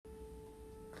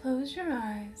Close your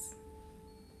eyes,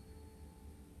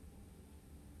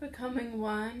 becoming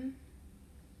one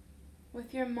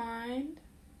with your mind,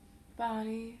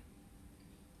 body,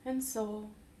 and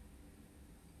soul.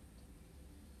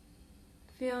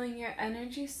 Feeling your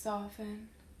energy soften,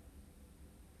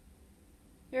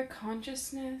 your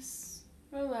consciousness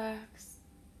relax,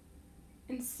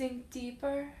 and sink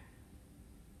deeper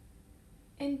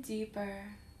and deeper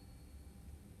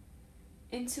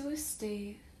into a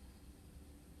state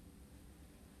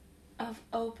of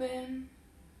open,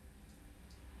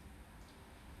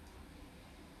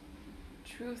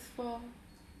 truthful,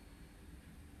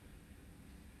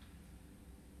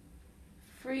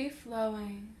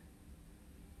 free-flowing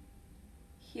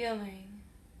healing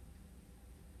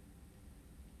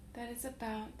that is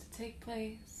about to take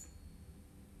place.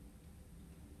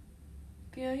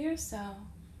 Feel yourself,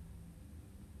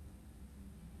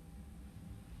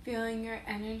 feeling your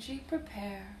energy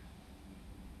prepare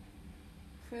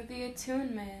for the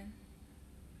attunement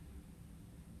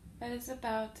that is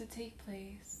about to take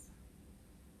place.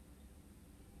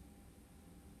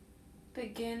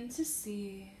 Begin to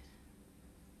see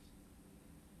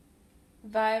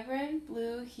vibrant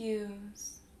blue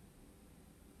hues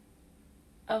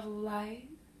of light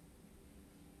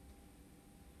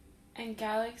and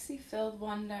galaxy-filled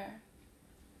wonder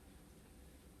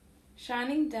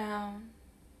shining down,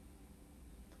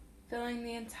 filling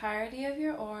the entirety of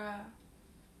your aura.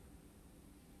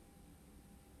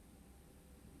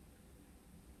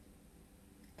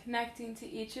 Connecting to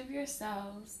each of your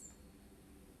cells,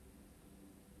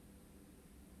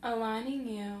 aligning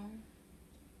you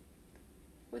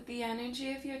with the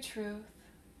energy of your truth,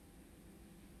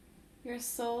 your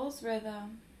soul's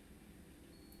rhythm,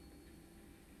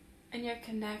 and your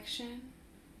connection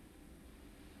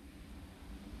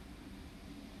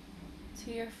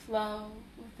to your flow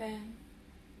within.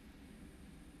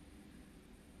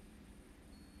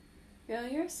 Feel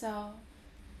yourself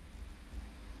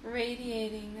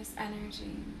radiating this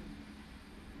energy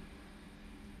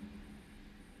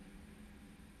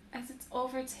as it's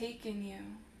overtaken you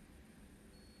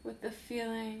with the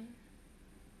feeling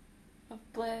of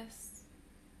bliss,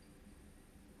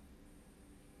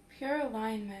 pure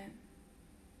alignment,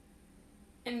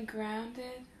 and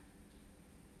grounded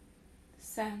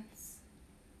sense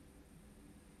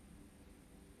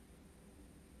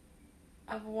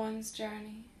of one's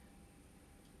journey.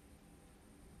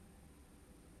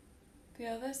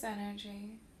 Feel this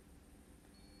energy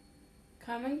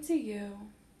coming to you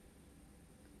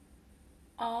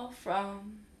all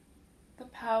from the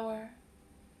power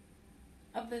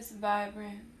of this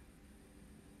vibrant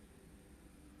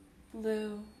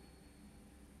blue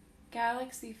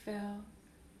galaxy-filled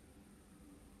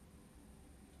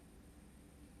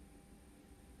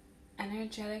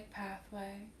energetic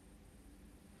pathway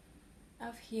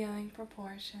of healing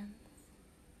proportions.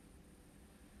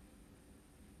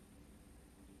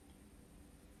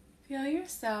 Feel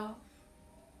yourself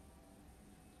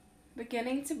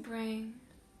beginning to bring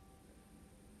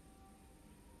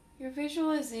your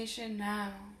visualization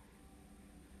now,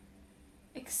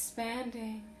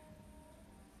 expanding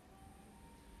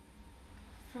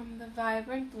from the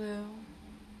vibrant blue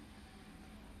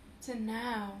to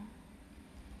now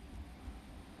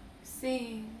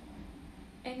seeing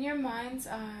in your mind's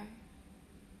eye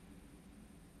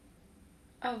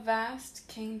a vast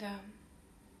kingdom.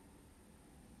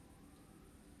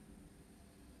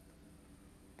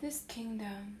 This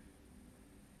kingdom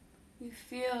you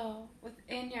feel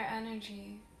within your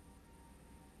energy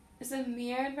is a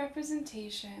mirrored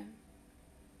representation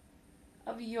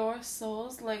of your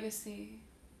soul's legacy,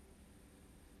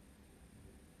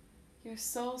 your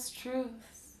soul's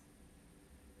truths,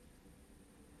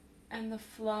 and the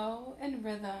flow and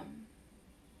rhythm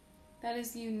that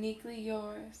is uniquely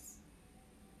yours.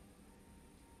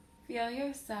 Feel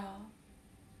yourself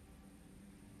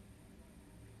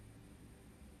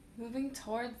moving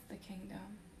towards the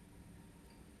kingdom,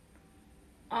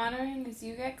 honoring as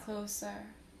you get closer,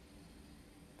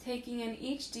 taking in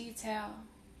each detail,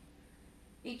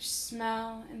 each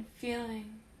smell and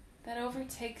feeling that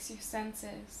overtakes your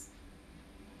senses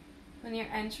when you're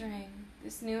entering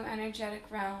this new energetic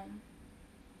realm.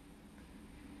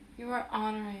 You are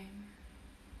honoring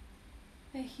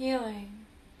the healing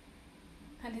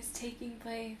that is taking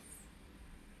place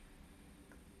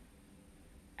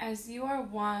as you are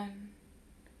one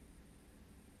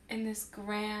in this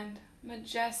grand,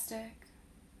 majestic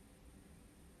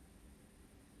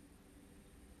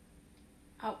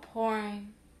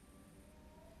outpouring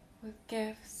with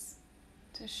gifts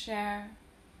to share,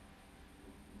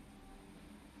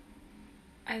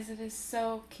 as it is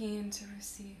so keen to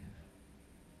receive.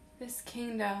 this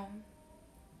kingdom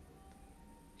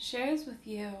shares with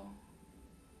you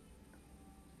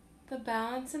the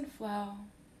balance and flow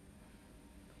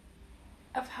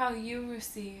of how you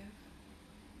receive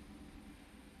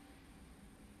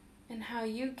and how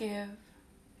you give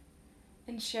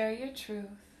and share your truth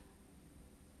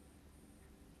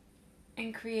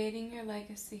in creating your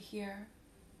legacy here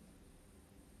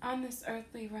on this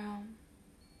earthly realm.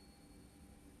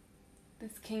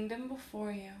 This kingdom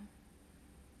before you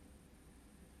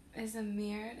is a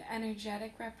mirrored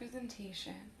energetic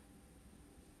representation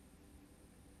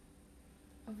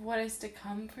of what is to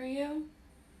come for you,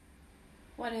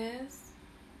 what is,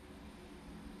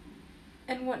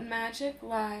 and what magic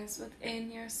lies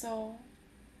within your soul.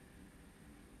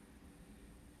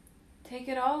 Take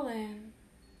it all in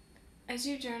as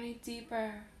you journey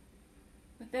deeper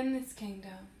within this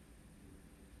kingdom,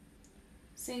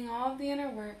 seeing all of the inner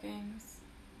workings,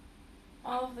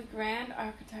 all of the grand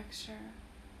architecture,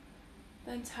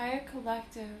 the entire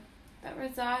collective that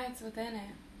resides within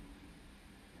it,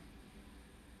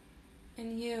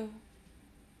 and you,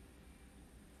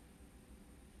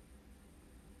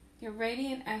 your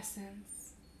radiant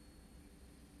essence,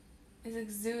 is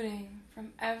exuding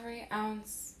from every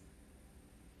ounce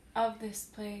of this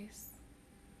place.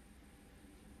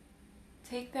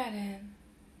 Take that in.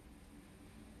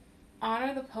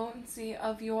 Honor the potency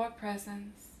of your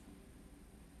presence.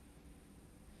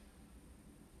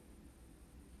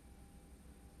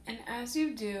 And as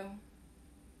you do,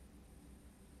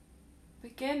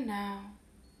 begin now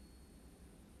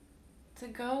to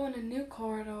go in a new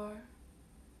corridor,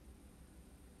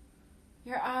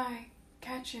 your eye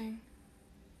catching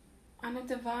on a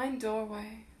divine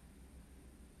doorway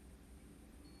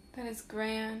that is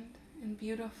grand and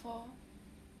beautiful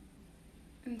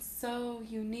and so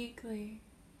uniquely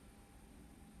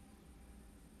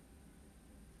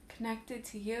connected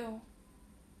to you.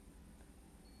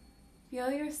 Feel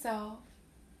yourself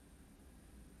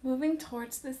moving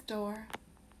towards this door.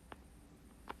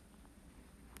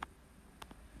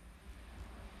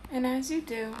 And as you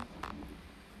do,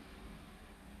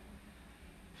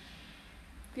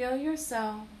 feel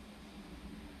yourself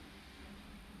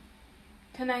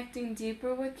connecting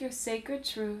deeper with your sacred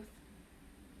truth,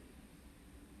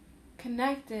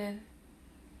 connected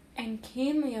and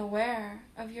keenly aware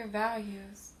of your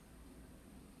values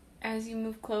as you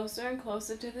move closer and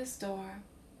closer to this door,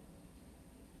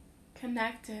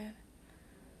 connected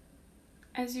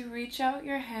as you reach out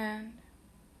your hand,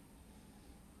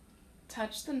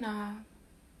 touch the knob,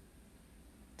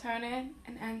 turn it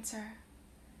and enter.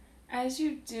 As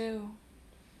you do,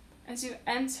 as you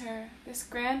enter this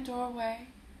grand doorway,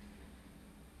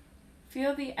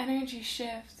 feel the energy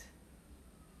shift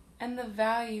and the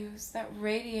values that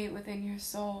radiate within your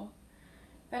soul,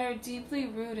 that are deeply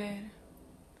rooted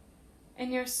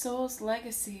in your soul's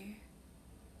legacy,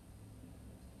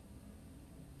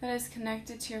 that is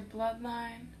connected to your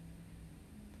bloodline,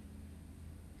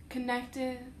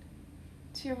 connected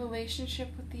to your relationship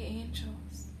with the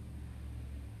angels,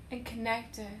 and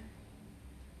connected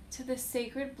to the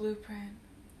sacred blueprint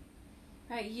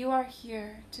that you are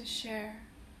here to share.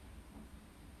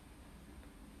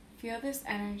 Feel this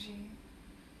energy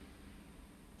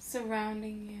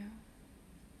surrounding you,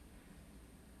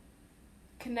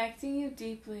 connecting you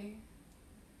deeply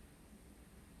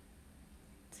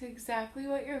to exactly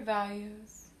what your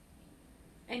values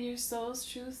and your soul's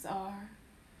truths are,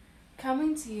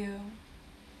 coming to you,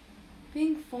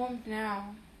 being formed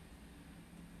now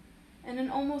in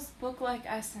an almost book-like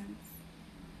essence,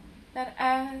 that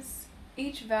as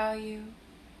each value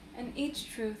and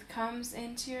each truth comes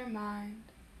into your mind,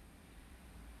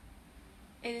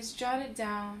 it is jotted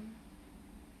down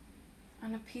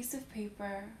on a piece of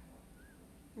paper,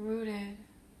 rooted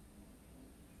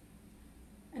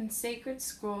in sacred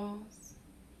scrolls,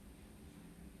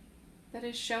 that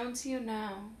is shown to you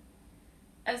now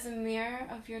as a mirror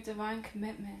of your divine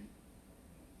commitment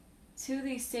to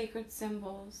these sacred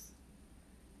symbols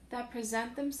that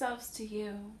present themselves to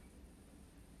you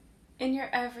in your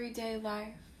everyday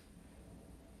life.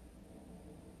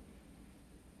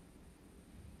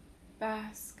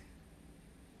 Bask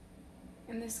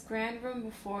in this grand room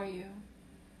before you,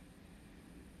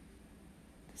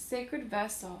 the sacred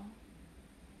vessel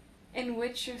in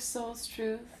which your soul's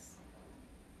truths,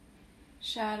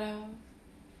 shadow,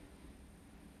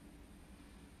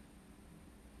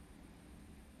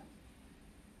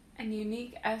 and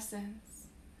unique essence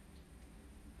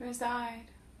reside.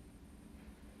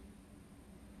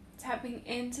 Tapping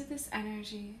into this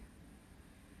energy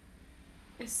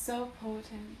is so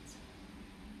potent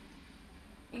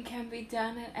and can be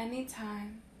done at any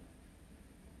time.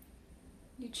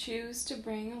 you choose to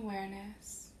bring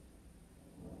awareness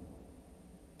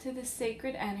to the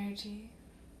sacred energy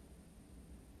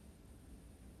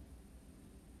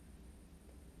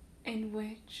in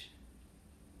which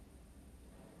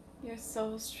your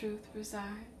soul's truth resides.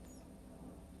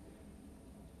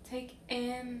 Take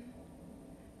in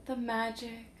the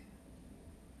magic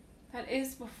that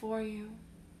is before you,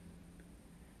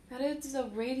 that is a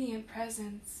radiant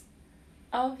presence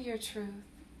of your truth,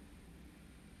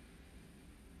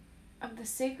 of the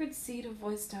sacred seed of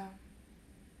wisdom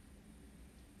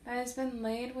that has been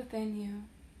laid within you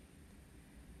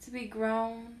to be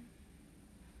grown,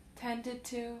 tended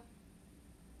to,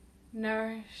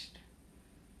 nourished,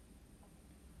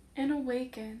 and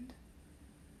awakened.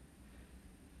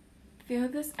 Feel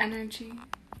this energy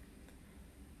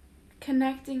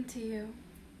connecting to you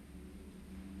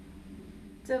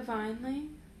divinely,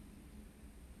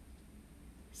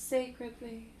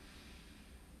 sacredly,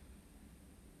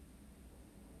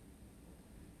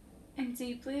 and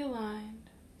deeply aligned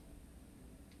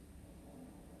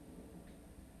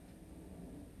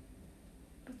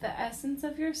with the essence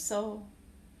of your soul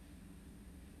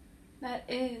that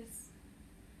is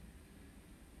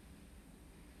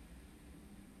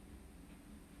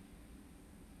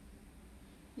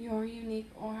your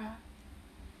unique aura.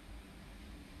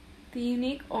 The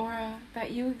unique aura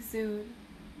that you exude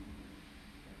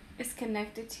is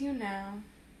connected to you now,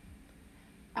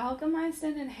 alchemized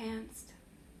and enhanced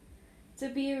to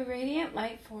be a radiant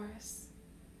light force,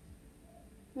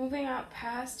 moving out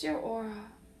past your aura,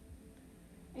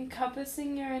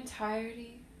 encompassing your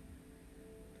entirety,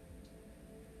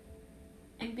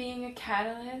 and being a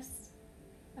catalyst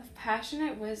of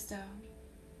passionate wisdom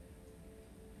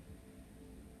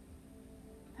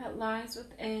that lies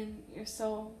within your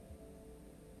soul.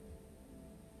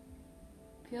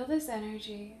 Feel this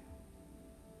energy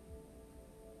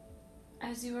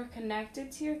as you are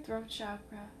connected to your throat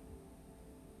chakra,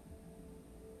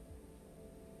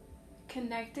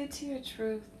 connected to your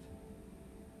truth,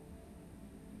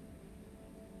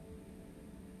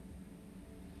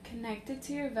 connected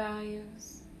to your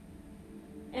values,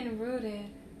 and rooted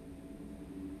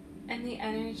in the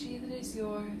energy that is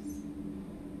yours.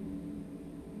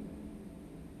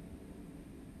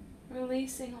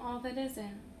 Releasing all that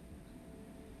isn't.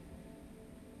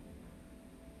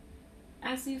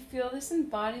 As you feel this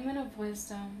embodiment of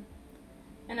wisdom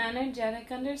and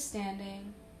energetic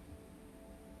understanding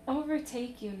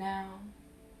overtake you now,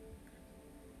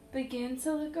 begin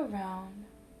to look around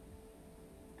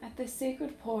at the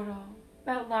sacred portal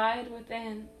that lies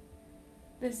within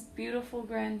this beautiful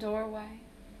grand doorway.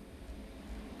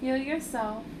 Feel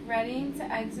yourself readying to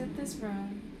exit this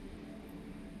room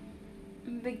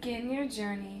and begin your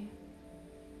journey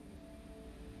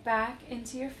back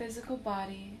into your physical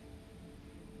body,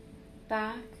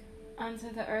 back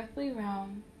onto the earthly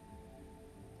realm,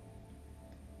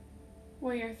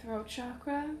 where your throat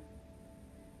chakra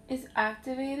is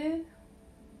activated,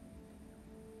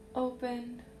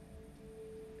 opened,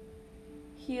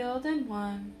 healed and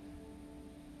one,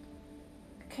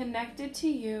 connected to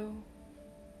you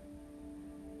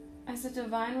as a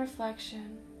divine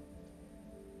reflection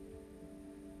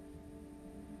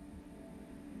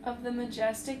of the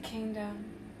majestic kingdom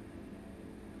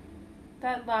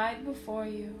that lied before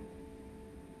you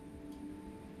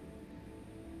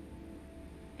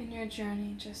in your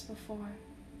journey just before.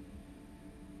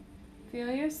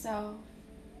 Feel yourself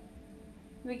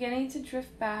beginning to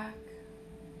drift back,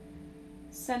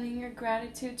 sending your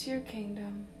gratitude to your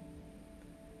kingdom,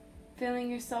 feeling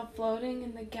yourself floating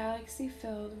in the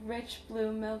galaxy-filled, rich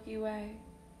blue Milky Way,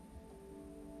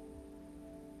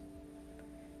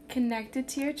 connected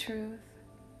to your truth,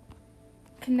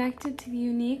 connected to the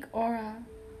unique aura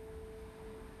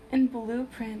and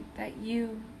blueprint that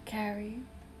you carry,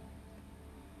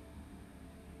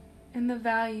 and the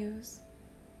values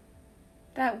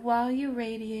that, while you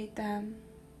radiate them,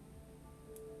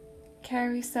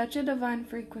 carry such a divine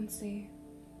frequency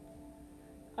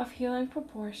of healing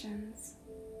proportions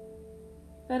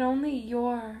that only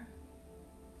your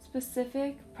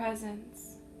specific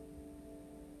presence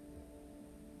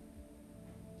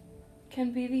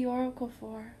can be the oracle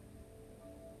for.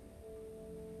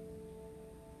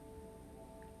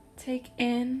 Take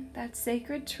in that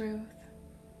sacred truth,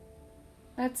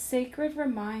 that sacred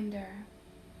reminder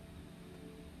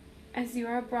as you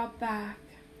are brought back,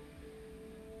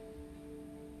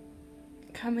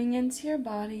 coming into your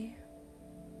body,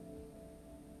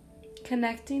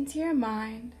 connecting to your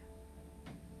mind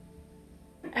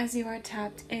as you are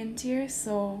tapped into your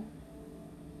soul.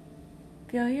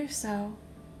 Feel yourself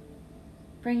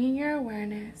bringing your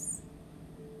awareness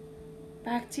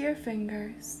back to your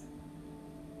fingers,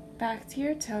 back to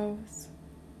your toes,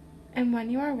 and when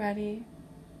you are ready,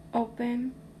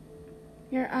 open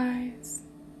your eyes.